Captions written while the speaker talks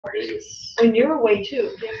Vegas. And you're away too.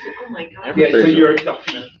 Yes, oh my God. Yeah, so you're no.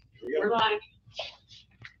 We're live.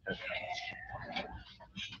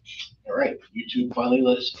 All right, YouTube finally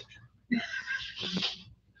let us.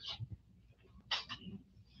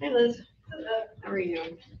 Hey Liz. How are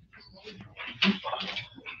you?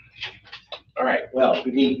 All right, well,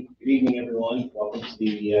 good evening, everyone. Welcome to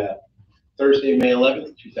the Thursday, May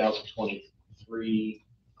 11th, 2023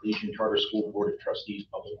 Collegium Charter School Board of Trustees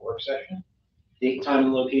Public Work Session. Date, time,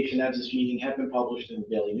 and location as this meeting have been published in the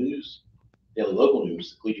Daily Local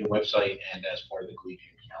News, the Collegium website, and as part of the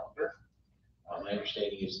Collegium calendar. My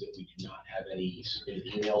understanding is that we do not have any submitted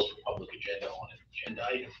emails for public agenda on an agenda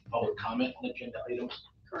item, public comment on agenda items.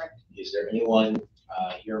 Correct. Is there anyone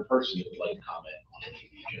here in person that would like to comment on any of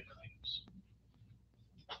the agenda items?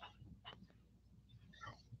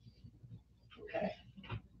 Okay.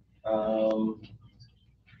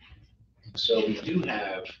 So we do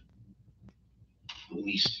have the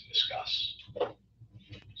lease to discuss. So are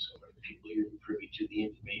the people here privy to the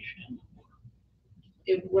information?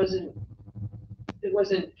 It wasn't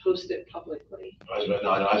posted publicly. No,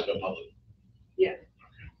 it's been public. Yeah.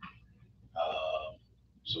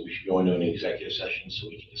 So we should go into an executive session so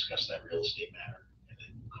we can discuss that real estate matter and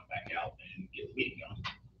then come back out and get the meeting on.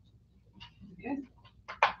 Okay.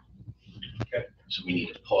 So we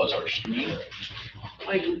need to pause our stream.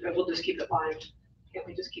 I will just keep it live. Can't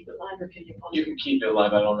we just keep it live or can you pause? You can keep it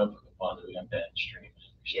live. I don't know if we can pause it. We have that stream.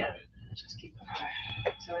 Yeah. Just keep it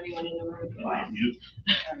live. So anyone in the room can live. You,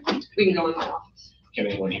 We can go in my office. can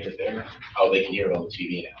anyone hear it there? Oh, they can hear it on the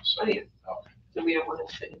TV now. So. Oh, yeah. Okay. So we don't want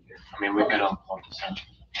to sit in here. I mean, we could unplug this out.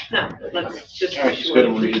 No, let's just. All right, just go to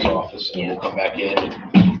Marie's office and we'll come back in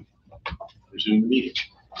and resume the meeting.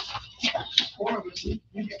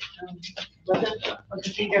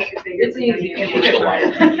 It's easy.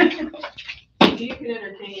 You can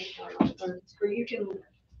entertain, or you can,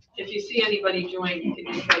 if you see anybody join, you can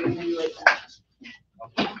just go and do like that.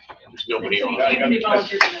 There's nobody on. You can be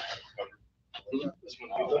volunteer.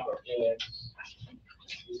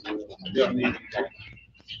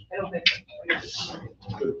 I don't think so.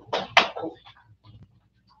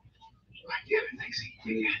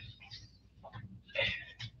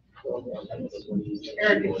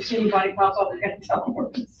 Eric, if you see anybody pop up, you're gonna tell them where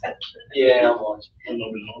it's at. Yeah, I'm watching.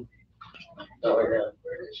 Oh, yeah.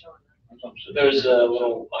 There's a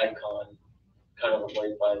little icon kind of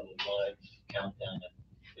right by the live countdown that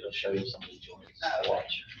it'll show you somebody joined.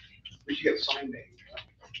 Watch. We should get a sign name.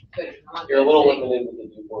 Good. I'm not You're a good little at sitting- limited with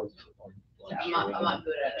the new boards. I'm not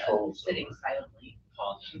good at sitting silently. I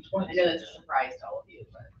know that's a surprise to all of you,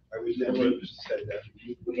 but. I would never said that.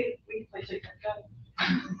 We can play tic tac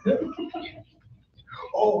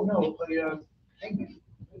Oh, no, play, hangman.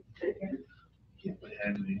 Can't play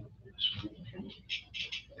hangman.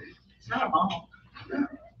 It's not a bomb.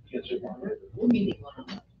 Can't say bomb. We're meeting on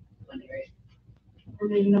Monday, right? We're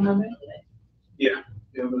meeting on Monday. Yeah,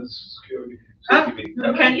 but it's security. Oh, safety meeting.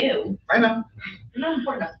 Not Okay. you. I know. You're not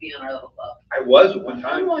important enough to be on our little club. I was at one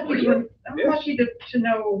time. I'm lucky to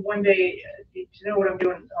know one day, to know what I'm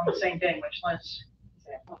doing on the same day, much less.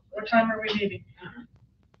 What time are we meeting?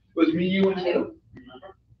 It was me, you, and him.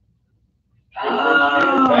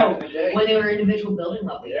 Oh, when they were individual building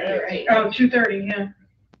level, yeah, right. Oh, 2:30, yeah.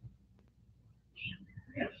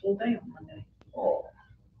 I got a full day on Monday. Oh.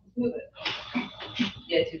 Move it.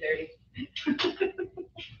 Yeah, 2:30.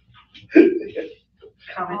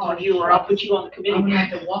 Comments on you, or I'll put you on the I'm committee. gonna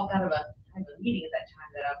have to walk out of a meeting at that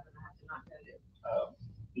time that I'm gonna have to not go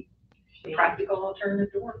to. Practical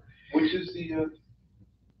alternative to work. Which is the,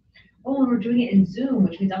 Oh, and we're doing it in Zoom,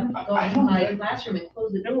 which means I'm gonna go into my classroom and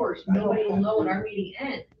close the doors. Nobody will know when our meeting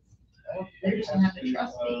ends. They're just gonna have to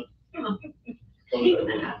trust me. Hate when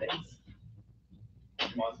that happens.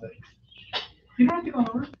 Monday. You don't have to go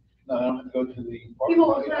over. No, I don't have to go to the. People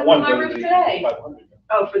will come I to wanna my go to room the today. 500.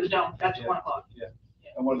 Oh, for the dome, that's 1 o'clock.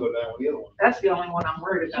 I want to go down with the other one. That's the only one I'm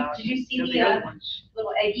worried about. Did you see Of the, other ones.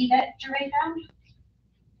 little eggie that Jermaine found?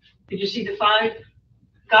 Did you see the 5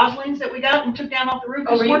 goslings that we got and took down off the roof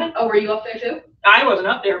Oh, this morning? were you up there too? I wasn't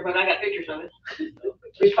up there, but I got pictures of it.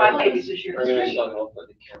 There's 5 babies this year. We're gonna start off with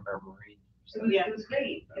the camera marine. It was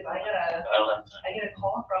great, because I don't have time. I get a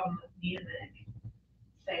call from Nina Nick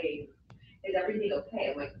saying, is everything okay?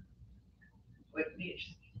 I'm like, what do you mean?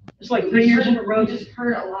 It's like 3 years in a row. We just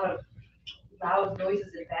heard a lot of loud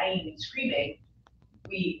noises and banging and screaming.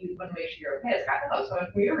 We want to make sure you're okay. I was like, oh, so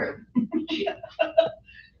I'm from your room.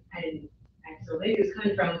 and so maybe it was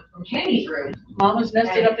coming from Tammy's room. Mama's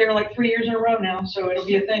nested up there like 3 years in a row now, so it'll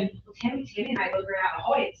be a thing. Well, Tammy and I both ran out in the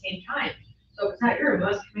hallway at the same time. So if it's not your room,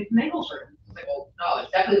 it must be from Maple's room. I was like, well, no,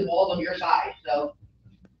 it's definitely the walls on your side. So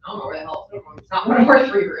don't know where the hell it's from. It's not one of our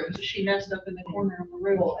 3 rooms. She messed up in the corner of the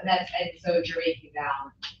room. Well, and so Jermaine came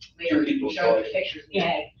down later, Two people he showed saw the it. pictures, Yeah.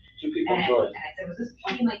 and, Two people and joined. I said, was this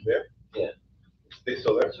playing like? They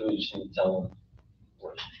still there? So we just need to tell them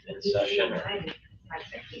we're in session or.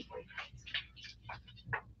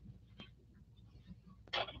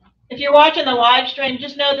 If you're watching the live stream,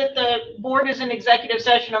 just know that the board is in executive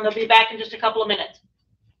session and they'll be back in just a couple of minutes.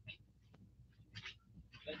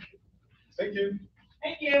 Thank you.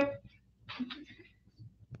 Thank you.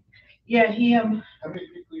 Yeah, he, How many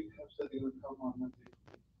people you have said they would come on Monday?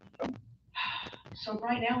 so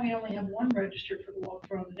right now we only have 1 registered for the walk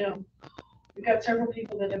from the dome. We've got several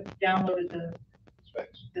people that have downloaded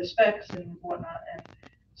Specs. the specs and whatnot and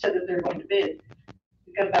said that they're going to bid.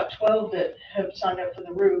 We've got about 12 that have signed up for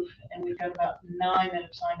the roof, and we've got about 9 that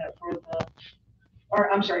have signed up for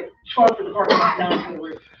or I'm sorry, 12 for the parking lot, 9 for the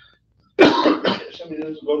roof. Somebody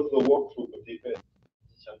doesn't go to the walkthrough, but they bid.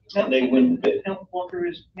 And they win the bid. No, Walker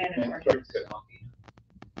is mandatory.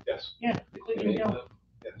 Yes, Yeah, the Collegium dome.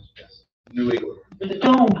 yes. New England. For the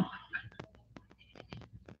dome.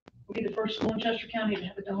 We'll be the first school in Chester County to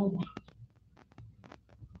have a dome.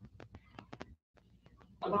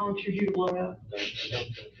 I volunteered you to blow it up.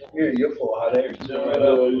 Yeah, you're full of hot air.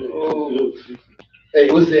 Oh. Hey,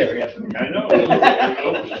 it was there, yeah. I know.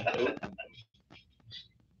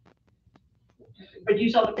 But you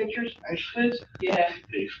saw the pictures, Liz? Yeah.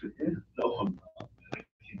 No, I'm not.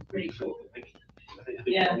 Pretty cool. I think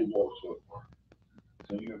Yeah. only walks so far.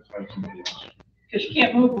 So you have to find somebody else. Because you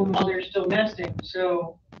can't move them while they're still nesting,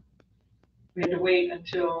 so we had to wait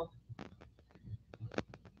until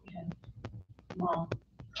Mom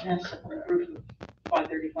nests on the roof of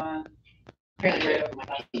 535.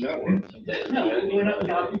 That works. No, we went up and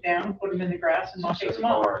got them down, put them in the grass, and Mom takes them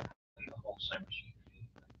off.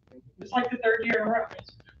 It's like the 3rd year in a row.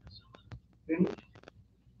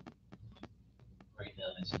 Right now,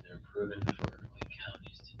 they're approving for like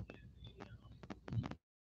counties to do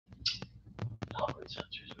operate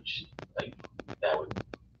sensors, which like that would.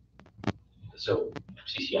 So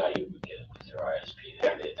CCIU would get it with their ISP. They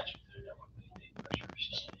attach it to their network. They pressure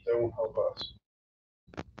stuff. That won't help us.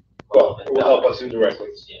 Well, it will help us indirectly.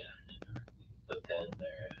 Yeah. But then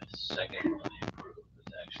their second one they approved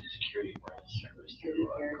was actually security awareness service through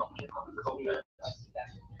a company called Collegium.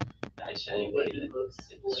 I said anybody that did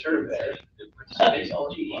the survey, the participating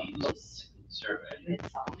LGEs survey. And they're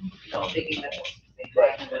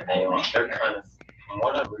kind of, from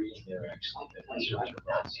what I'm reading, they're actually, the surveys are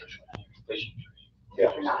not social efficient.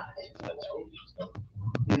 Yeah. That's what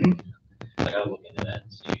we I gotta look into that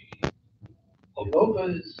and see. Nova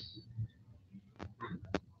is.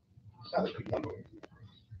 It's not a big number.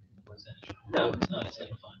 What's that? No, it's not, it's like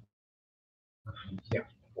fun. Yeah.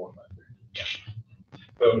 4 or 5. Yeah.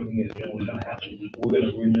 But we're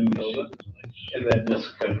gonna renew Nova, and then this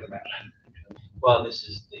is gonna come out. Well, this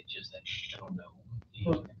is, they just, I don't know.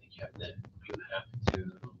 I think you have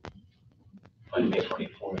to, by May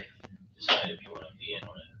 24th, decide if you want to be in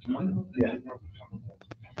on it. Yeah.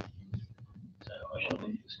 So I should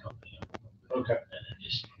look this company up. Okay. And then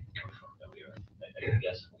just confirm that we are, I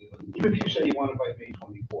guess. Even if you say you want it by May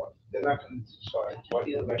 24th, they're not gonna decide what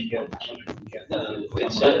you're gonna get. No,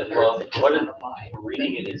 it said, well, what it,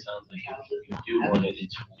 reading it, it sounds like if you do want it,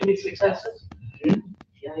 it's. Any successes? The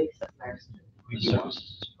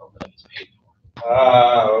services is probably it's paid for.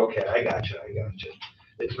 Ah, okay, I got you.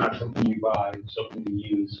 It's not something you buy, it's something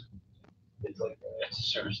you use. It's like, It's a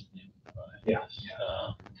service that you provide. yeah.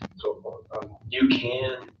 So, you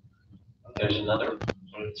can, there's another,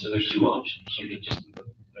 so there's 2 options. You can just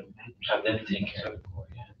have them take care of it for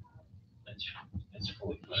you. It's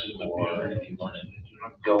fully funded. Or if you want to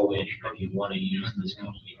go in, if you want to use this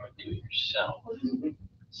company or do it yourself,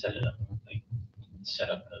 set it up, like, set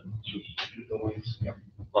up The ones, yeah.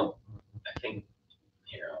 well, I think,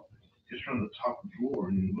 here, Just from the top floor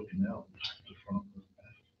and you're looking out the front.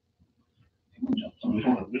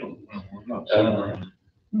 We're not.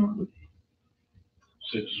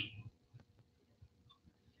 Six.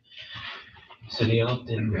 City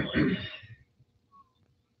opt-in.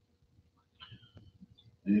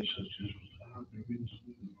 And it's just.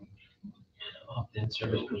 Opt-in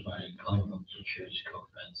service provided Commonwealth procures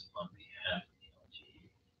co-fence on behalf of the LGE.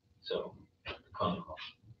 So the Commonwealth,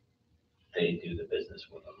 they do the business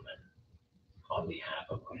with them and on behalf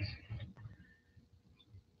of us.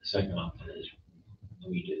 The second opt-in is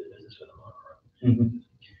we do the business with them on our own.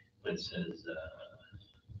 But it says,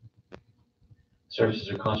 services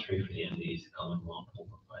are cost-free for the entities. The Commonwealth will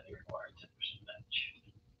provide the required 10% match.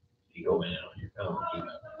 If you go in on your own, you have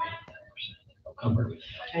to pay 10%. They'll cover everything.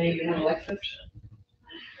 And you can have Alexis?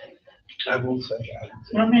 I will say.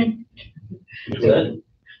 I mean, Good.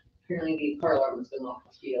 Apparently the car alarm has been off,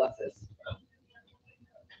 must be Alexis.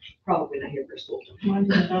 Probably not here for school. mine's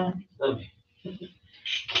not done.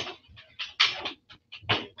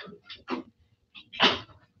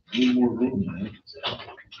 Need more room, man.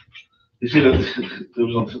 You see that, it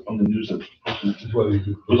was on the news that,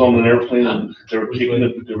 it was on an airplane, and they were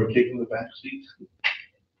taking the back seats. I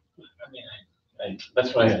mean,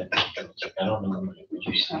 that's why I don't know what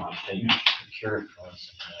you saw. They procured for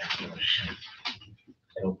us.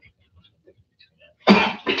 I don't think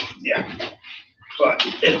Yeah. But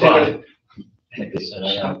it's But- on. like I said,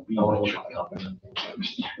 I want to look at the company.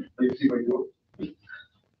 It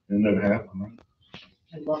never happened, right?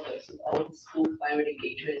 I love this, with all of the school climate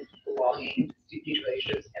engagement, belonging, student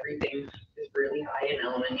shows, everything is really high in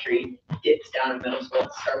elementary, dips down in middle school,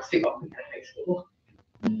 and starts to go up in high school.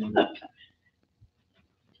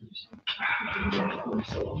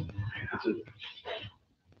 So,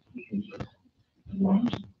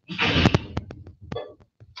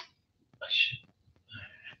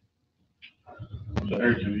 So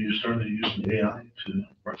Eric, have you started using AI to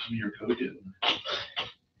write some of your code yet?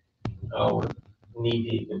 Oh, we're knee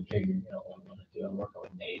deep in figuring out what we want to do. I'm working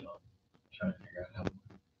with Nate on trying to figure out how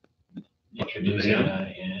to introduce Yeah. AI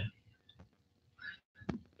and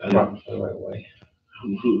I don't- probably the right way.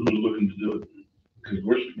 Who's looking to do it? Because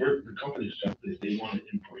we're the company's stuff, they want to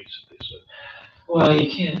embrace it, they said. Well,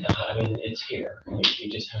 you can't, I mean, it's here. Like, you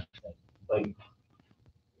just have to, like,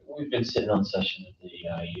 we've been sitting on sessions at the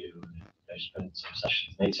IU. There's been some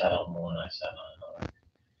sessions. Nate sat on one, I sat on another.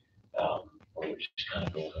 Where we're just kind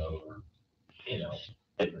of going over,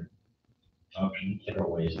 different options, different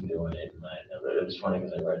ways of doing it. And it was funny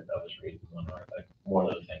because I was reading one article. Like, one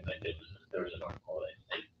of the things I did was there was an article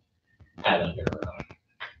that they had under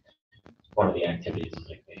one of the activities is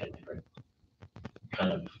like they had different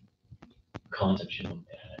kind of concepts you looked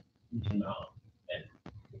at it. And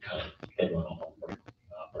we kind of did one on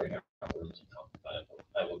break out rooms and talk about it.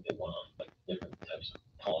 I looked at one on like different types of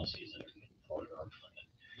policies that are being floated around.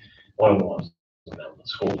 One of them was about the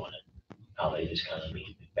school one and how they just kind of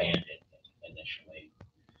banned it initially.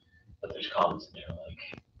 But there's comments in there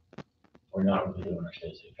like, we're not really doing our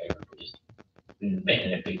citizens a favor, we're just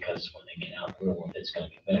ban it because when they get out the world, it's gonna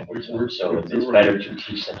get better. So it's better to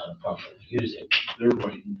teach them how to properly use it. They're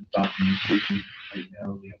writing documentation right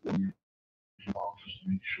now, we have one office to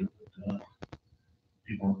make sure that,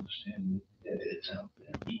 people understand that it's out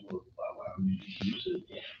there, people allow you to use it.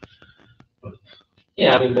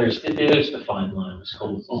 Yeah, I mean, there's the fine line with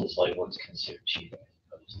schools, it's like what's considered cheating as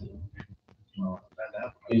opposed to. Well,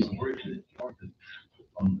 that I'm worried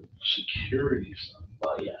on the security side.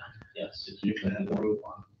 Well, yeah, yes. If you can have a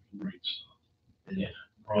robot right stuff. And Yeah.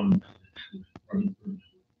 run a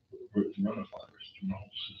virus through the whole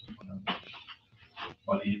system.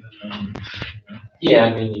 But even, Yeah,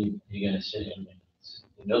 I mean, you gotta sit in,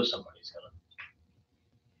 somebody's gonna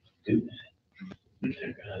do that.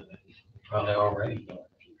 They're gonna, probably already doing it.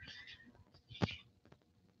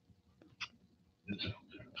 it's out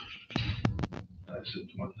there. I said,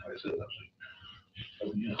 I was like,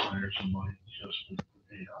 oh, you hire somebody just for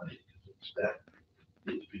AI, because it's that,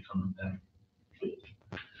 it's becoming that. But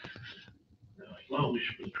they're like, well, we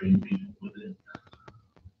should train people with it.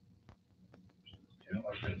 I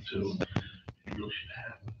think too, you really should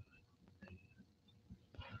have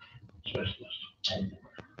a specialist.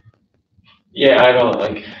 Yeah, I don't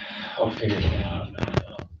like, I'll figure it out.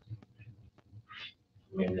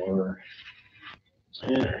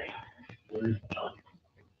 I mean,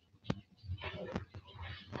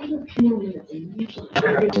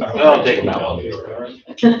 I'll take them out.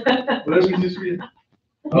 Whatever you see.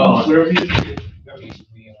 Oh. Whatever you see.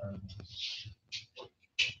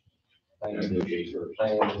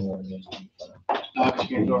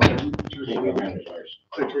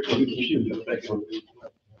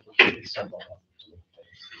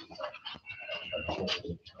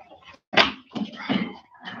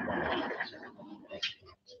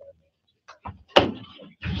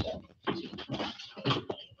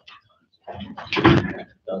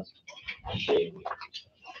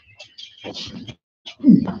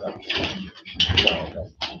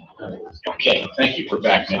 Okay, thank you. We're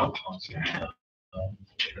back now.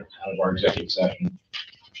 Out of our executive session.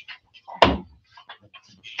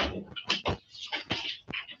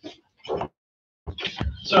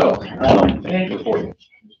 So, before you.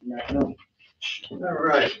 All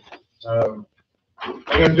right. I'm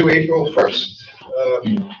gonna do April 1st.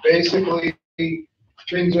 Basically,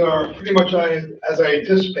 things are pretty much as I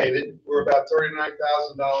anticipated. We're about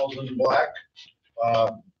 $39,000 in the black.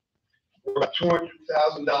 We're about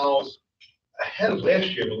 $200,000 ahead of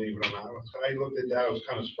last year, believe it or not. I looked at that, I was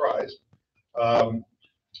kind of surprised.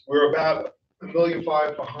 We're about $1.5 million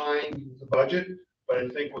behind the budget, but I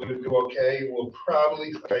think we're gonna do okay. We'll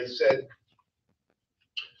probably, like I said,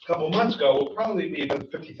 a couple of months ago, we'll probably be about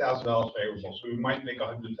 $50,000 favorable, so we might make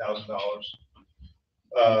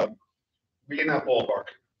 $100,000. Be in that ballpark.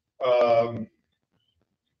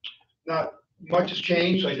 Not much has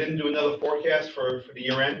changed. I didn't do another forecast for the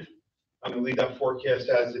year end. I'm gonna leave that forecast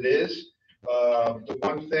as it is. The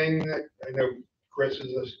one thing that I know Chris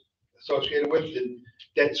is associated with, the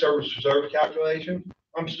debt service reserve calculation.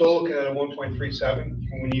 I'm still looking at a 1.37,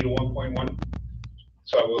 and we need a 1.1.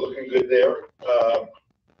 So we're looking good there.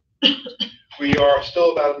 We are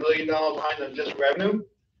still about $1 million behind on just revenue.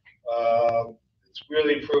 It's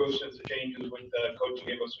really improved since the changes with Coach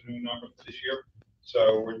gave us a new number for this year.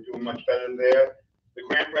 So we're doing much better there. The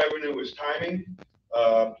grant revenue is timing.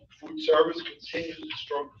 Food service continues a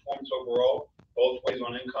strong performance overall, both ways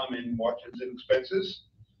on income and margins and expenses.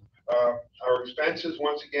 Our expenses,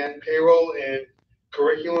 once again, payroll and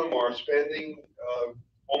curriculum are spending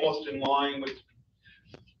almost in line with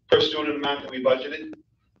per student amount that we budgeted.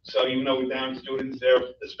 So even though we're down students there,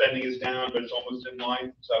 the spending is down, but it's almost in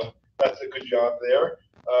line. So that's a good job there.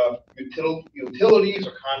 Utilities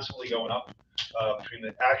are constantly going up between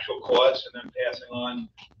the actual costs and then passing on.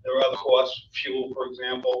 There are other costs, fuel, for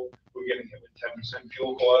example. We're getting hit with 10%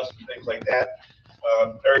 fuel costs and things like that.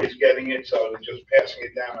 Everybody's getting it, so they're just passing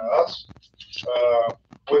it down to us.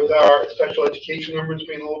 With our special education numbers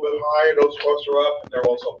being a little bit higher, those costs are up, and they're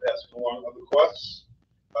also passing along other costs.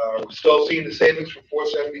 We're still seeing the savings from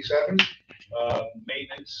 477,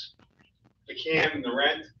 maintenance, the CAM, and the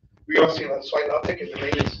rent. We are seeing a slight uptick in the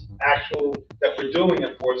maintenance actual that we're doing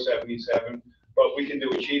at 477, but we can do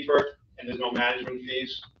it cheaper, and there's no management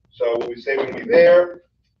fees, so we'll be saving money there.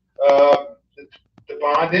 The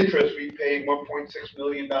bond interest, we paid $1.6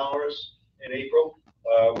 million in April,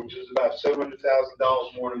 which is about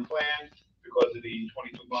 $700,000 more than planned because of the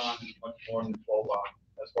 22 bond is much more than the 12 bond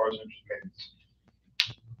as far as interest payments.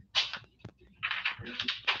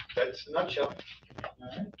 That's a nutshell. All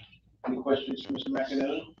right. Any questions for Mr.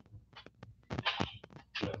 McEnroe?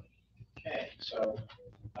 Okay, so,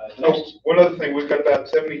 the Oh, next, one other thing, we've got about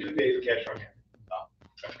 72 days of cash on hand. I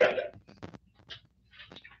forgot that.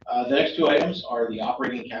 The next two items are the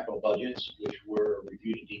operating capital budgets, which were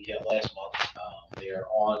reviewed in detail last month. They are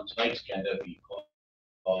on tonight's agenda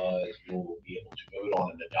because you'll be able to vote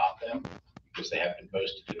on and adopt them because they have been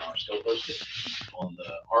posted and are still posted on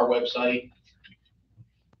our website.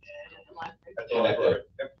 At the library.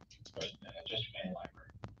 Yep. Just County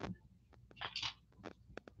Library.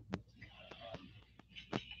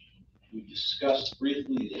 We discussed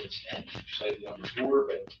briefly this and slightly number 4,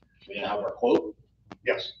 but we now have our quote.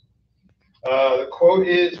 Yes. The quote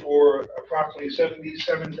is for approximately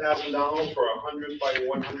 $77,000 for 100 by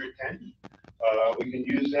 110. We can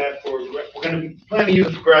use that for, we're going to be planning to use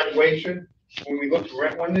it for graduation. When we looked to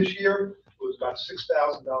rent one this year, it was about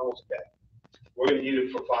 $6,000 a day. We're going to need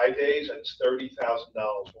it for 5 days, and it's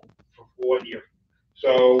 $30,000 for 1 year.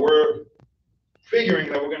 So we're figuring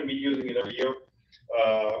that we're going to be using it every year.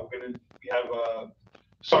 We have a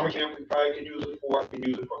summer camp we probably can use it for. We can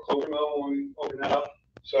use it for Collegium when we open that up.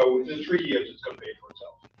 So within 3 years, it's going to pay for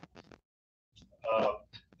itself.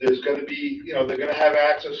 There's going to be, they're going to have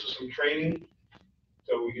access to some training,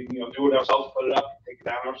 so we can, do it ourselves, put it up, take it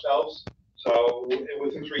down ourselves. So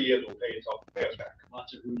within 3 years, we'll pay itself, pay us back.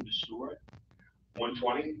 Lots of room to store it.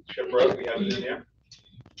 120 Ship Road, we have it in there.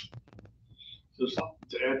 So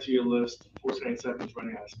to add to your list, 477 is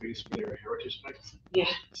running out of space for their heritage sites.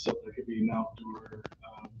 Yeah. So that could be an outdoor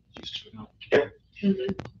use to an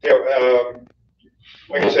Yeah,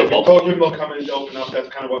 like I said, we told you we'll come in to open up. That's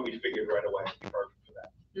kind of what we figured right away. Perfect for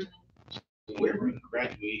that. Where would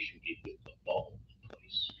graduation be with the bubble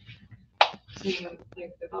place? So,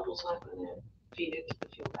 like, the bubble's not gonna feed into the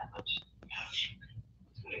fuel that much.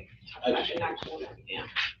 Actually, not cool, yeah.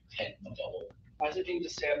 Tent the bubble. Why does it need to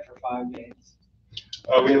stay up for 5 days?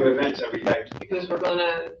 We have events every day. Because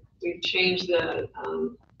we've changed the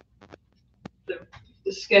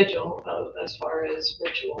schedule of, as far as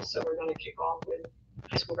rituals, so we're gonna kick off with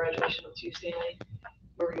high school graduation on Tuesday night.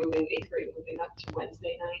 We're moving 8th grade, moving up to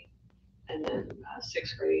Wednesday night, and then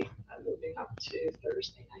 6th grade, moving up to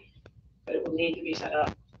Thursday night. But it will need to be set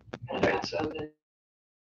up, and that's, then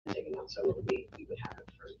taken out, so we would have it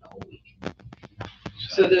for the whole week.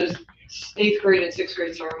 So those 8th grade and 6th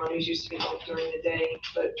grade ceremonies used to be held during the day,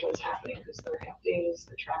 but what's happening, because they're half days,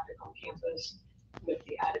 the traffic on campus, with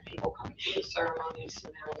the added people coming to the ceremonies, so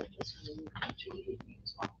now we're just going to move them to the evening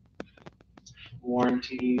as well.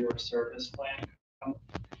 Warranty or service plan?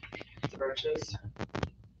 purchase?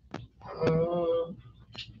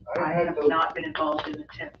 I have not been involved in the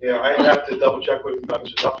tip. Yeah, I have to double check with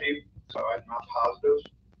Mr. Duffy, so I'm not positive.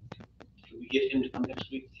 Can we get him to come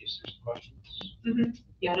next week in case there's questions?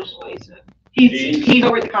 Yeah, I don't know why he's not. He's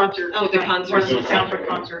over at the concert. Oh, the concert. Runs the Soundtrack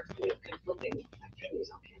concert. We have conflicting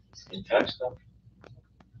activities on campus. Text them.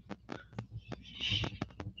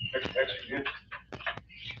 Next week,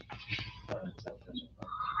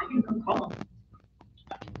 I can come call him.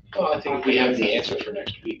 Well, I think if we have the answer for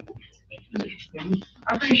next week, we'll make a decision.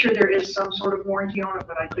 I'm pretty sure there is some sort of warranty on it,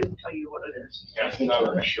 but I couldn't tell you what it is. Yeah, I think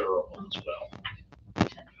we're sure one as well.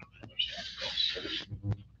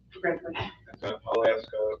 Congratulations. I'll ask,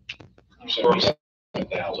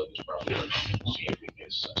 77,000 is probably, see if we can get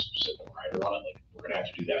a specific rider on it, like, we're gonna have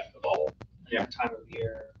to do that in the fall. Yeah, time of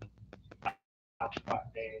year, after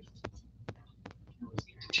 5 days.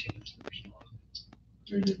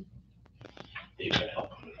 Dave's gonna help.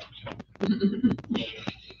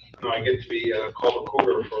 no, I get to be called a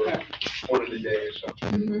cougar for one of the days, so.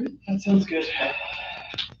 That sounds good.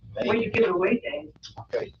 When you give it away, Dave.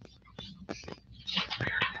 Okay.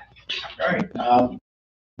 All right,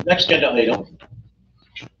 next agenda item.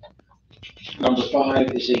 Number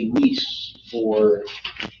 5 is a lease for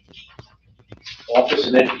office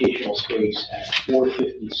and educational space at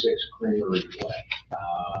 456 Creamery Way.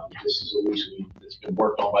 This is a lease that's been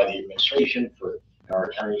worked on by the administration for our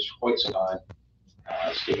attorneys for quite some time.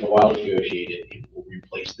 It's taken a while to negotiate it. It will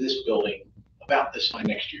replace this building about this time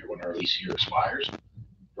next year when our lease here expires.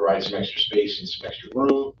 Provide some extra space and some extra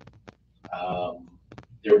room.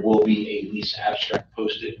 There will be a lease abstract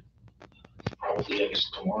posted, probably I guess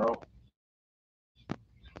tomorrow.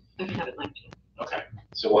 I can have it like Okay,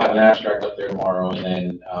 so we'll have an abstract up there tomorrow, and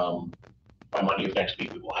then by Monday of next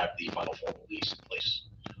week, we will have the final formal lease in place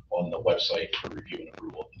on the website for review and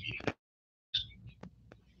approval at the meeting next week.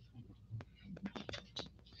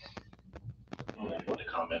 And I want to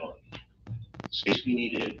comment on space we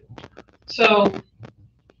needed. So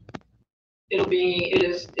it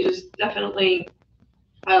is definitely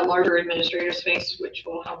a larger administrative space, which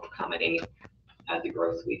will help accommodate the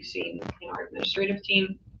growth we've seen in our administrative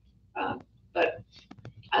team. But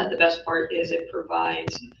the best part is it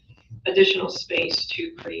provides additional space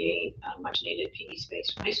to create much needed PE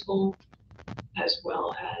space for high school, as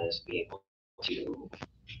well as be able to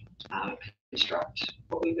construct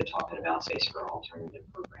what we've been talking about, space for alternative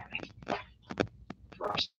programming for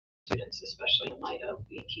our students, especially in light of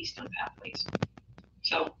the Keystone Pathways.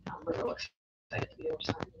 So we're real excited to be able to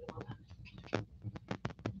start on that.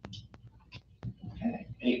 Okay,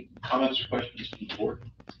 any comments or questions from the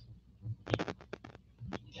board?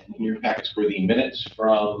 In your packets were the minutes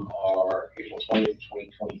from our April 20th,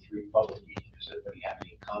 2023 public meeting. Does anybody have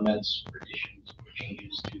any comments or additions or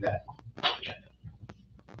changes to that agenda?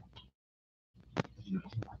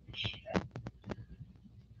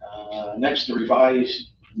 Next, the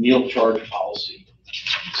revised meal charge policy,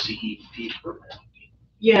 CEP program.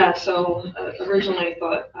 Yeah, so originally I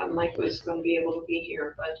thought Mike was going to be able to be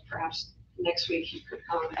here, but perhaps next week he could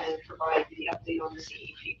come and provide the update on the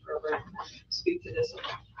CEP program and speak to this.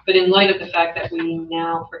 But in light of the fact that we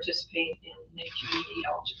now participate in the community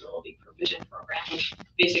eligibility provision program, which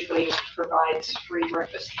basically provides free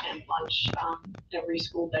breakfast and lunch every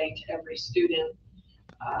school day to every student,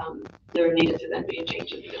 there needed to then be a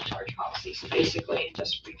change in the meal charge policy. So basically it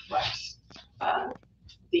just reflects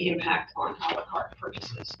the impact on a la carte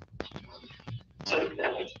purchases. So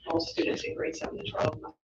that all students in grade 7 to 12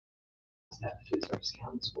 must have food service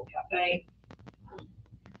account in the school cafe.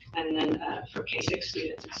 And then for K-6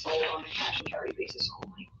 students, it's sold on a cash and carry basis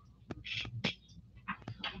only.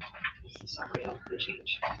 This is the summary of the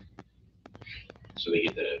change. So they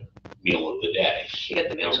get the meal of the day. You get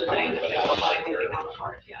the meal of the day and then they will buy anything a la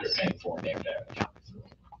carte, They're yes. paying for their account.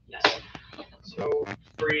 Yes. So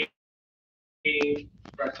free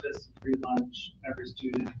breakfast, free lunch, every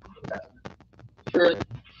student. For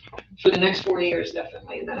the next 4 years,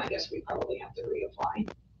 definitely, and then I guess we probably have to reapply.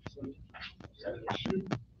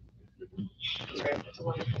 It's a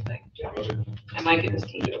wonderful thing. And Mike and his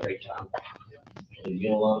team do a great job. They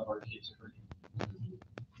get a lot of our kids.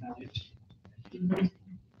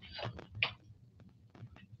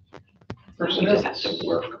 Person does have to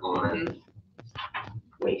work on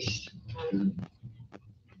waste.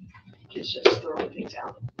 It's just throwing things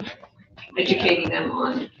out. Educating them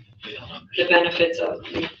on the benefits of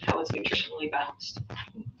how it's nutritionally balanced.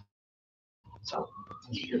 So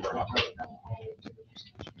you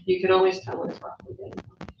can always tell when it's broccoli day.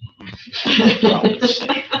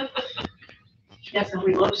 Yes, and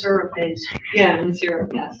we love syrup days. Yeah, and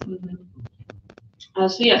syrup, yes.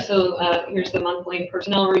 So here's the monthly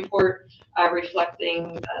personnel report.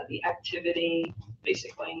 reflecting the activity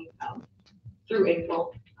basically through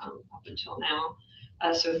April up until now.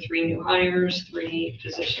 So 3 new hires, 3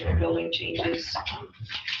 position and building changes,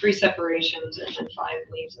 3 separations, and then 5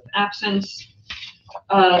 leaves of absence.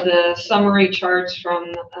 The summary charts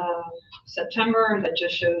from September that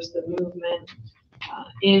just shows the movement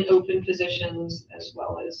in open positions as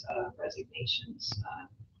well as resignations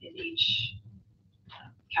in each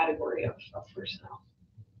category of personnel.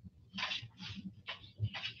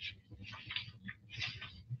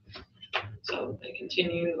 So they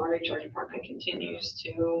continue, our HR department continues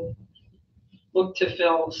to look to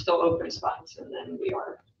fill still open spots, and then we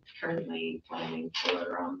are currently planning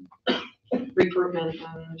for recruitment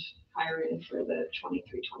and hiring for the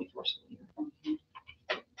 23-24 school year.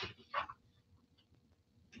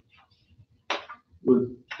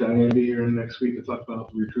 Would Diane be here next week to talk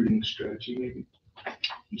about recruiting strategy maybe? I'm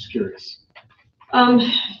just curious.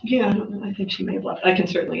 Yeah, I think she may have left. I can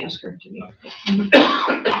certainly ask her to meet.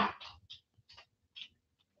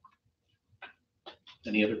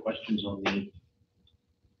 Any other questions on the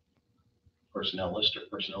personnel list or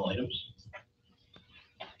personnel items?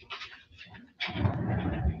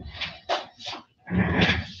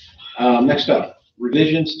 Next up,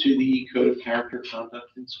 revisions to the Code of Character, Conduct,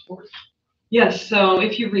 and Support. Yes, so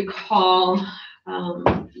if you recall,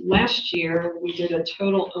 last year we did a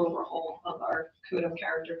total overhaul of our Code of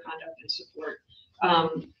Character, Conduct, and Support.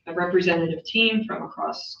 A representative team from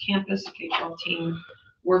across campus, a K-12 team,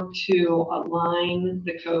 worked to align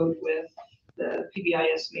the code with the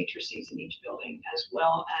PBIS matrices in each building, as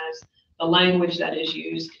well as the language that is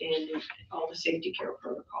used in all the safety care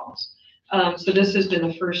protocols. So this has been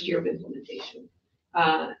the first year of implementation.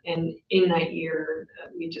 And in that year,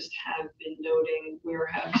 we just have been noting where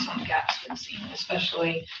have some gaps been seen,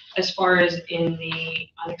 especially as far as in the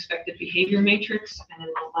unexpected behavior matrix and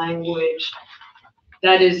in the language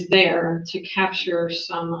that is there to capture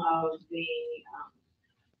some of the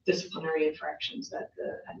disciplinary infractions that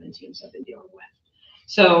the admin teams have been dealing with.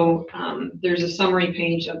 So there's a summary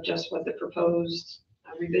page of just what the proposed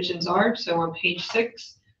revisions are. So on page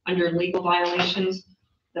 6, under legal violations,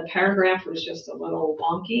 the paragraph was just a little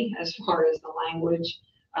wonky as far as the language.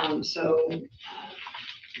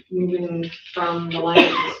 Moving from the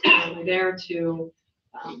language that's currently there to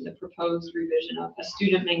the proposed revision of a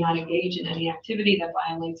student may not engage in any activity that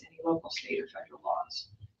violates any local, state, or federal laws.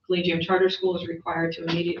 Collegium Charter School is required to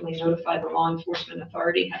immediately notify the law enforcement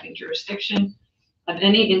authority having jurisdiction of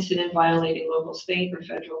any incident violating local, state, or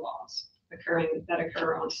federal laws that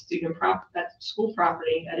occur on school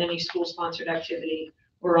property at any school-sponsored activity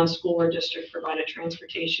or on school or district-provided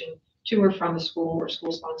transportation to or from a school or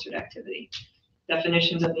school-sponsored activity.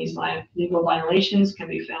 Definitions of these legal violations can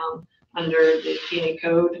be found under the PA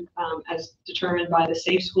Code as determined by the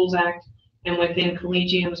Safe Schools Act and within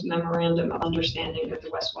Collegium's Memorandum of Understanding with the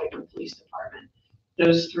West Whiteman Police Department.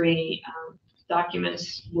 Those 3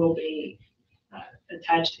 documents will be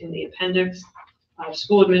attached in the appendix.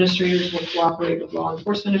 School administrators will cooperate with law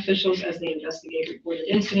enforcement officials as they investigate reported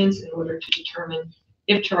incidents in order to determine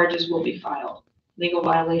if charges will be filed. Legal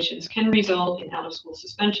violations can result in out-of-school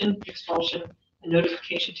suspension, expulsion, and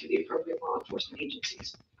notification to the appropriate law enforcement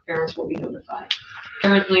agencies. Parents will be notified.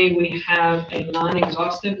 Currently, we have a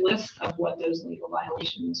non-exhaustive list of what those legal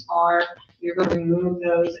violations are. We're going to remove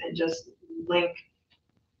those and just link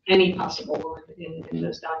any possible one in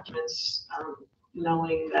those documents,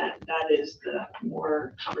 knowing that that is the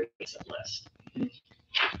more comprehensive list.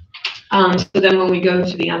 So then when we go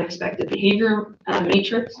to the unexpected behavior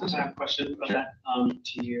matrix. I have a question about that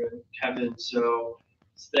to you, Kevin. So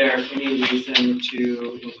is there any reason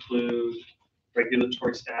to include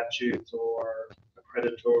regulatory statutes or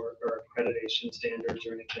accreditation standards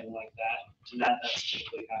or anything like that? To that's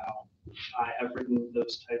typically how I have written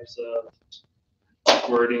those types of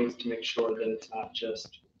wordings to make sure that it's not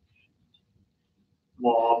just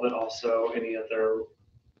law, but also any other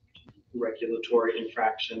regulatory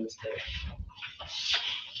infractions that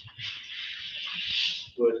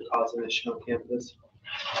would cause an issue on campus.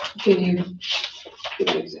 Can you give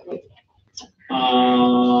an example?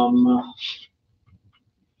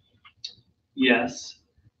 Yes.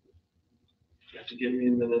 You have to give me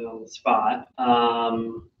a minute on the spot.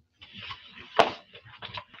 I'm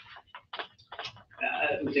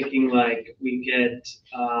thinking like we get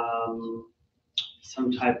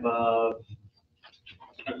some type of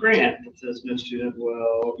a grant that says no student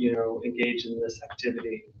will, engage in this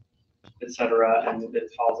activity, etc., and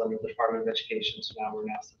it falls under the Department of Education. So now we're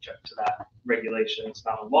subject to that regulation. It's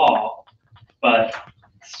not a law, but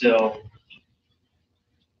still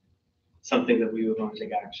something that we would want to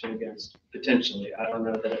take action against potentially. I don't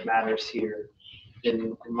know that it matters here.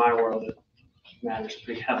 In my world, it matters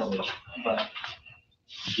pretty heavily, but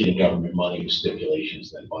Getting government money with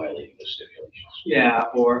stipulations, then violating those stipulations. yeah,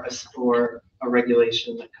 or a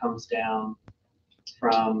regulation that comes down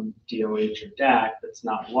from DOH or DAC that's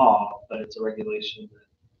not law, but it's a regulation that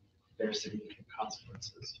bears significant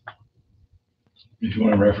consequences. If you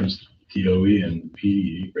want to reference DOE and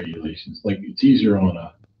PDE regulations, like it's easier on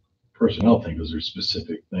a personnel thing because there's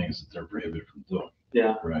specific things that they're prohibited from doing.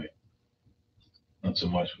 Yeah. Right. Not so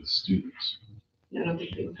much with students. I don't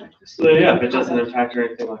think they impact this. So yeah, if it doesn't impact or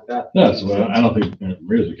anything like that. No, so I don't think,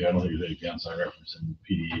 really, I don't think there's any downside reference in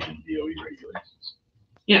PDE and DOE regulations.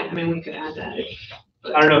 Yeah, I mean, we could add that.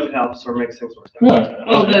 I don't know if it helps or makes things worse. No,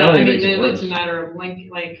 Well, I mean, think then worse. it's a matter of PD,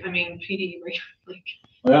 like,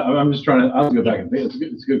 I'm just trying to, I'll go back and think,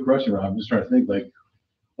 it's a good question, Rob. I'm just trying to think, like,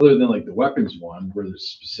 other than like the weapons one, where there's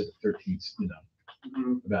specific 13,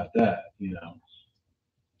 about that,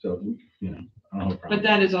 So, I don't have a problem. but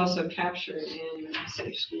that is also captured in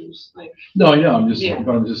safe schools, like. No, yeah, I'm just, Yeah.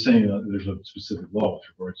 but I'm just saying that there's a specific law with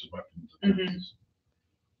regards to weapons. Mhm.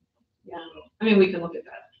 Yeah, I mean, we can look at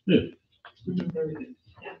that. Yeah.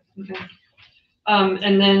 Yeah, okay.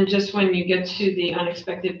 And then just when you get to the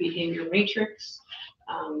unexpected behavior matrix,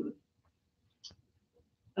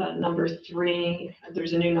 number 3,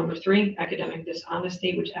 there's a new number 3, academic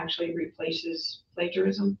dishonesty, which actually replaces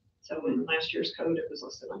plagiarism. So in last year's code, it was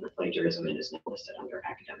listed under plagiarism and is now listed under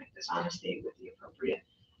academic dishonesty with the appropriate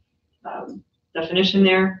definition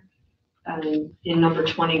there. In number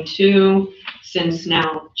 22, since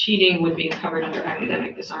now cheating would be covered under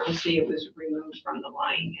academic dishonesty, it was removed from the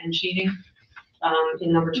lying and cheating.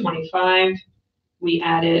 In number 25, we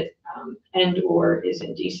added and or is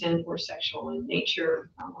indecent or sexual in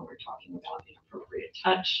nature when we're talking about inappropriate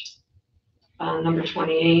touch. Number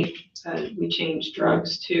 28, we changed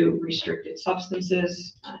drugs to restricted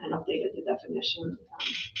substances and updated the definition.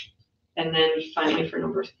 And then finally for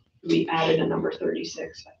we added a number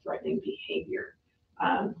 36, threatening behavior.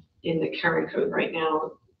 In the current code right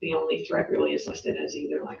now, the only threat really is listed as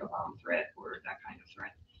either like a bomb threat or that kind of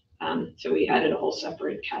threat. So we added a whole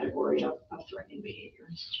separate category of threatening behavior.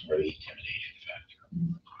 Or the intimidation factor.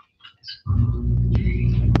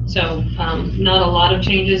 So not a lot of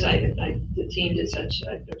changes. The team did I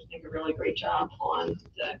think, a really great job on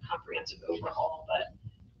the comprehensive overhaul. But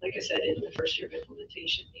like I said, in the first year of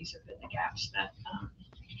implementation, these have been the gaps that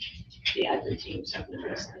the admin teams have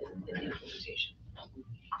noticed in the implementation.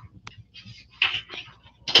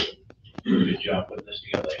 Good job putting this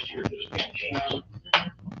together last year, just making changes.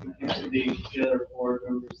 The other board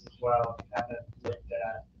members as well haven't looked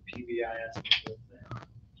at PBIS.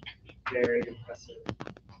 Very impressive,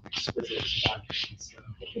 exquisite documents. So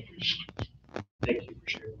thank you for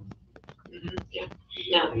sharing.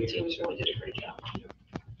 Yeah, no, the teams really did a great job.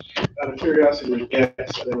 Out of curiosity, when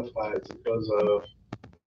gaps identified, is it because of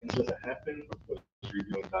incidents that happen or because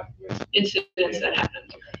reviewing documents? Incidents that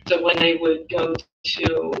happened. So when they would go to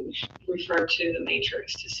refer to the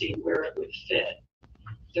matrix to see where it would fit,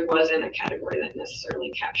 there wasn't a category that necessarily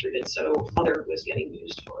captured it. So other was getting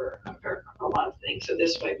used for a lot of things. So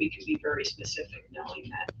this way we can be very specific, knowing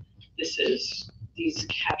that these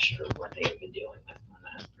capture what they've been dealing with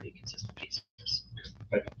on a pretty consistent basis.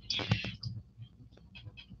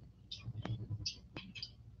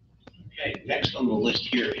 Okay, next on the list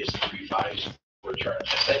here is the revised return.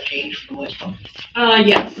 Has that changed from last month?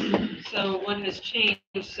 Yes. So what has changed?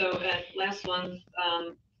 So at last month,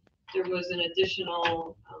 there was an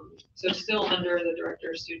additional, so still under the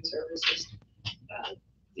Director of Student Services,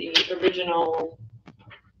 the original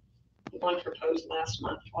one proposed last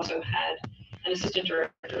month also had an Assistant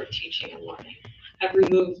Director of Teaching and Learning. I've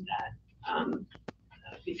removed that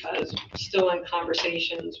because still in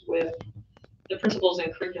conversations with the principals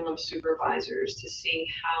and curriculum supervisors to see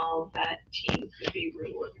how that team could be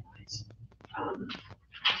reorganized.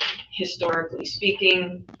 Historically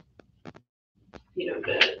speaking,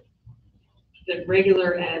 the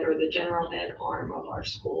regular ed or the general ed arm of our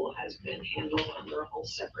school has been handled under a whole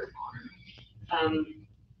separate arm.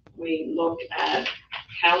 We look at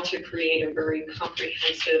how to create a very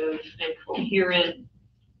comprehensive and coherent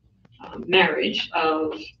marriage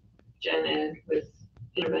of gen ed with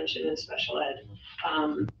intervention and special ed.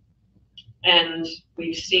 And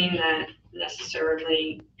we've seen that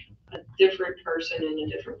necessarily a different person in a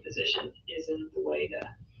different position isn't the way to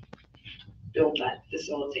build that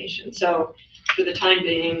facilitation. So for the time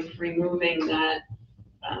being, removing that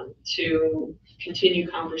to continue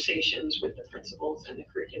conversations with the principals and the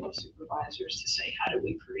curriculum supervisors to say, how do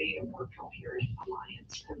we create a more coherent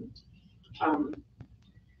alliance? And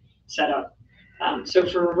set up. So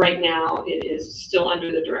for right now, it is still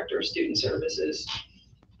under the Director of Student Services.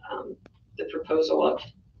 The proposal of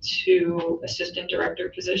 2 assistant director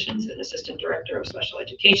positions, an assistant director of special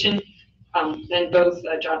education, and both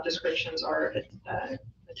job descriptions are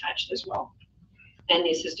attached as well, and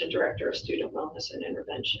the assistant director of student wellness and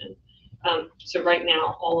intervention. So right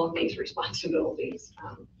now, all of these responsibilities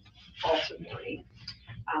fall to Maureen,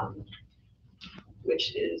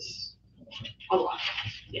 which is a lot,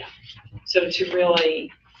 yeah. So to really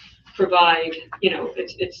provide,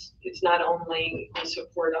 it's not only in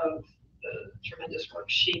support of the tremendous work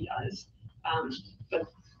she does, but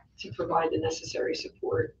to provide the necessary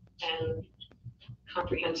support and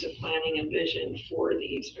comprehensive planning and vision for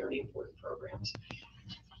these very important programs.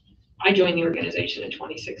 I joined the organization in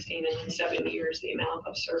 2016, and in 7 years, the amount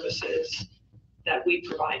of services that we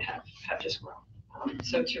provide have just grown.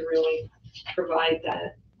 So to really provide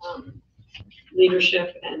that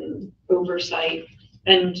leadership and oversight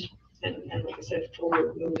and like I said,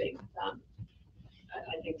 forward moving,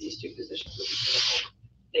 I think these 2 positions will be critical.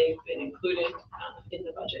 They've been included in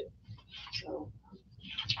the budget.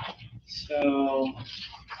 So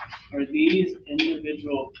are these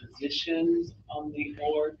individual positions on the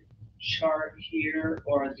org chart here,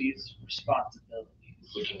 or are these responsibilities?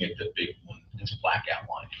 Looking at the big one, it's black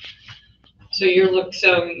outline. So you're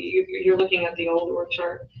looking at the old org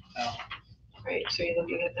chart, Oh, right? So you're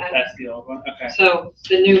looking at that. that's the old one, okay. So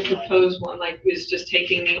the new proposed one, is just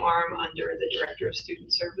taking the arm under the Director of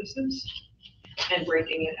Student Services and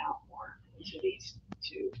breaking it out more into these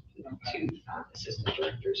two assistant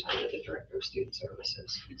directors under the Director of Student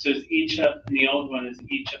Services. So is the old one is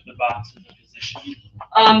each of the boxes a position?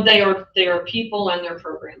 They are people and their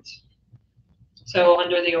programs. So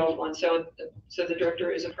under the old one, so the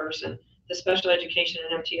director is a person. The special education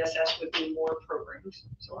and MTSS would be more programs.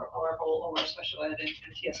 So our special ed and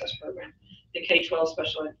MTSS program. The K-12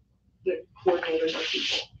 special ed, the coordinators are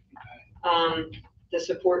people. The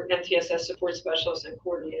MTSS support specialists and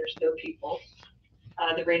coordinators, they're people.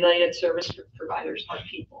 The related service providers are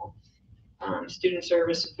people. Student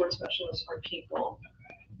service support specialists are people.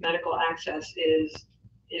 Medical access is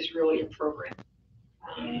really a program.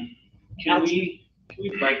 Can we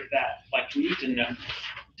break that? Like, can you denote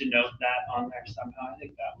that on there somehow? I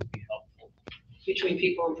think that would be helpful. Between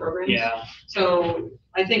people and programs? Yeah. So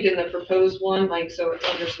I think in the proposed one, so it's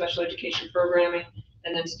under special education programming,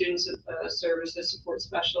 and then students services support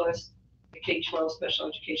specialists, the K-12 special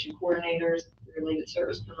education coordinators, the related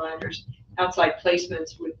service providers. Outside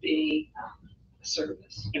placements would be a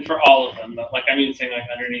service. And for all of them, but saying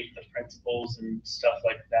underneath the principals and stuff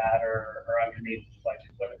like that, or underneath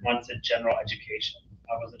once in general education.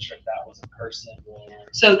 I wasn't sure if that was a person or.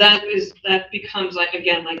 So that becomes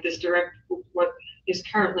what is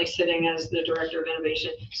currently sitting as the Director of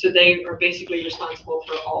Innovation. So they are basically responsible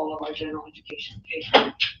for all of our general education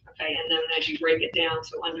K-12. Okay, and then as you break it down,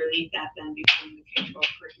 so underneath that then become the K-12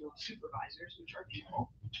 curriculum supervisors, which are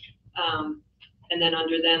people. And then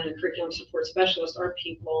under them, the curriculum support specialists are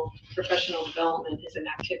people. Professional development is an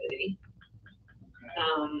activity.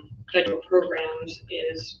 Federal programs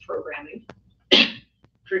is programming.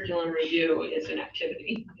 Curriculum review is an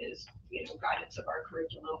activity, is guidance of our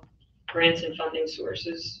curriculum. Grants and funding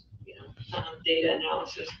sources, data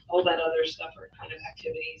analysis, all that other stuff are kind of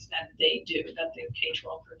activities that they do, that the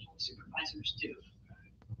K-12 curriculum supervisors do.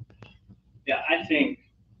 Yeah, I think.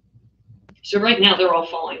 So right now, they're all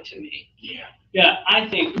falling to me. Yeah,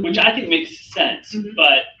 which I think makes sense,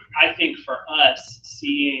 but I think for us,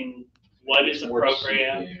 seeing what is a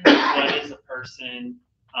program, what is a person,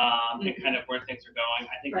 and kind of where things are going,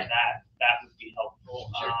 I think that would be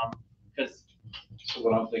helpful. Because So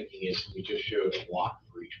what I'm thinking is we just showed a block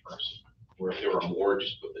for each person, where if there were more,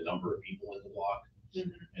 just put the number of people in the block.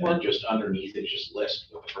 And then just underneath it, just list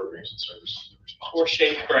what the programs and services are responsible. or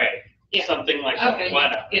shade gray, something like that. Okay.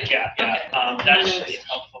 Whatever. Yeah. That should be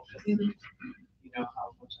helpful because you know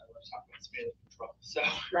how much I love talking about span of control. So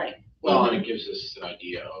Right. Well, and it gives us an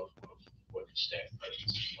idea of what the staff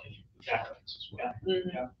presence is like. Exactly. As well.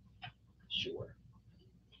 Yeah. Sure.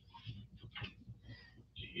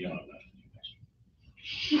 You don't have that.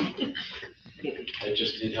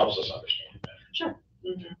 It helps us understand it better. Sure.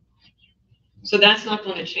 So that's not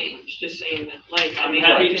going to change. Just saying that, I'm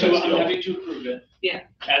happy to approve it. Yeah.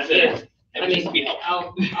 As Yeah. is. And just be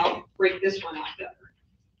helpful. I'll break this one out better.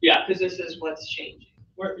 Yeah. Because this is what's changing.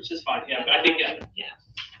 Which is fine. Yeah, but I think Yeah.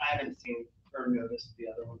 I haven't seen or noticed the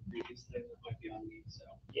other one previously. That might be on me. So.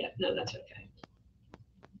 Yeah. No, that's okay.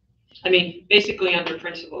 I mean, basically under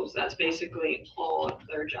principals, that's basically all of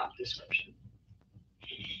their job description.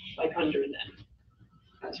 Like under them.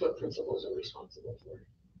 That's what principals are responsible for.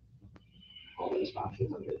 all those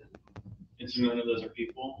boxes under them. And so none of those are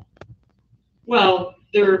people. Well,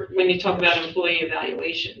 when you talk about employee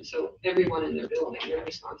evaluation, so everyone in their building, they're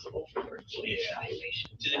responsible for their employee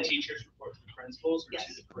evaluation. Do the teachers report to the principals or to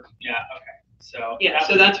Yes. the, yeah, okay, so. Yeah,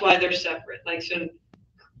 so that's why they're separate, like, so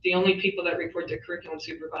the only people that report to curriculum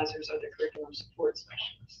supervisors are the curriculum support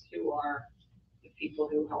specialists, who are the people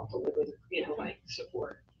who help deliver, like,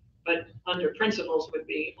 support. But under principals would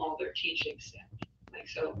be all their teaching staff, like,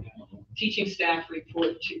 so teaching staff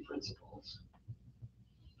report to principals.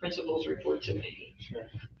 Principals report to me. Sure.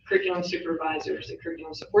 Curriculum supervisors, the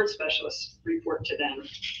curriculum support specialists report to them.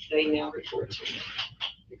 They now report to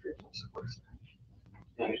the curriculum support staff.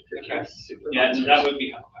 Right, Curriculum okay. Yeah, supervisors. so that would be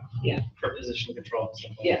helpful. Yeah. For position control and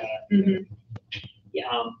stuff like Yeah. that. Mhm.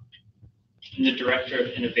 And the director of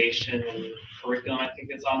innovation and curriculum, I think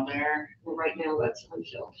is on there. Well, right now that's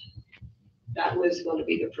unfilled. That was going to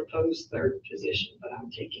be the proposed third position, but I'm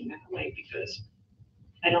taking that away because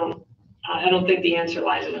I don't think the answer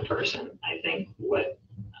lies in a person. I think what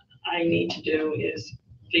I need to do is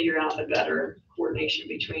figure out a better coordination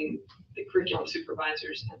between the curriculum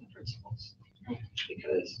supervisors and the principals.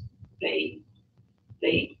 Because they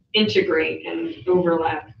integrate and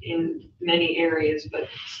overlap in many areas, but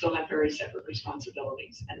still have very separate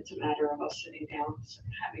responsibilities. And it's a matter of us sitting down,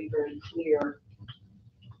 having very clear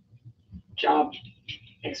job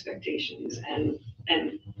expectations and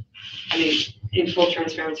I mean, in full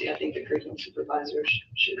transparency, I think the curriculum supervisors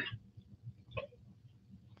should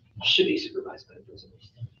be supervised by the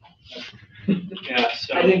principals. Yeah,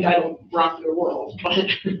 so. I think that'll rock their world, but.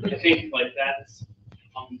 I think like that's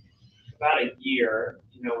about a year,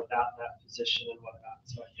 without that position and whatnot.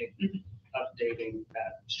 So I think updating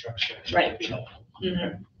that structure Right. would be helpful.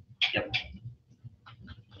 Mhm. Yep.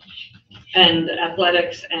 And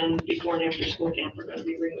athletics and before and after school camp are going to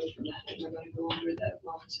be removed from that, and they're going to go under that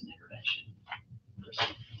wellness and intervention.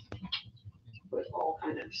 With all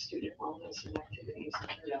kind of student wellness and activities.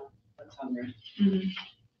 Yeah, that sounds right. Mhm.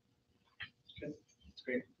 Good, that's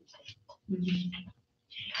great. Mhm.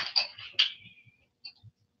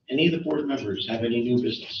 Any of the board members have any new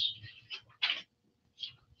business?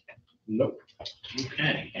 Nope.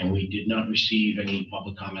 Okay, and we did not receive any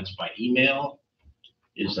public comments by email.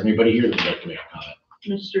 Is there anybody here that would like to make a comment?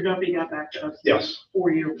 Mr. Duffy got back to us. Yes,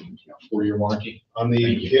 4-year. For-year warranty? on the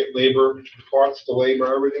Thank you. get labor, parts, the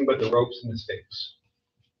labor, everything but the ropes and the stakes.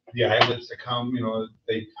 The eyelets that come,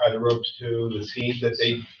 they tie the ropes to, the seams that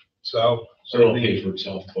they sew. So it'll pay for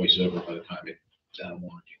itself, voice over by the time it's out of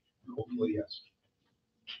warranty. Hopefully, yes.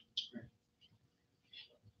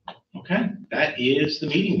 Okay, that is the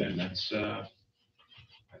meeting then. That's the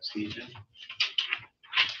agenda.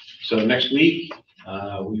 So next week,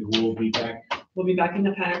 we will be back We'll be back in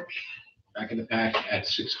the pack. at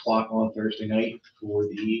 6 o'clock on Thursday night for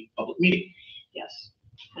the public meeting. Yes.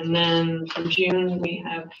 And then for June, we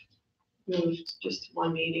have moved just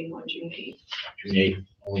one meeting on June 8th. June 8th,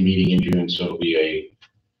 only meeting in June, so it'll be a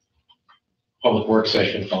public work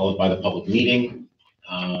session followed by the public meeting,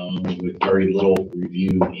 with very little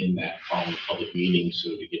review in that following public meeting.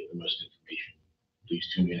 So to get the most information, please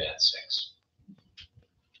tune in at 6.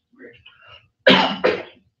 Great.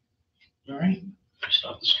 All right,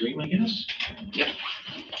 stop the stream, I guess. Yep.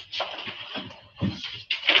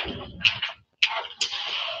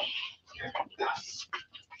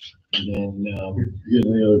 And then, Get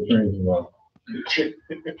any other trains involved.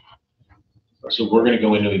 so we're going to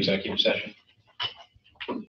go into executive session.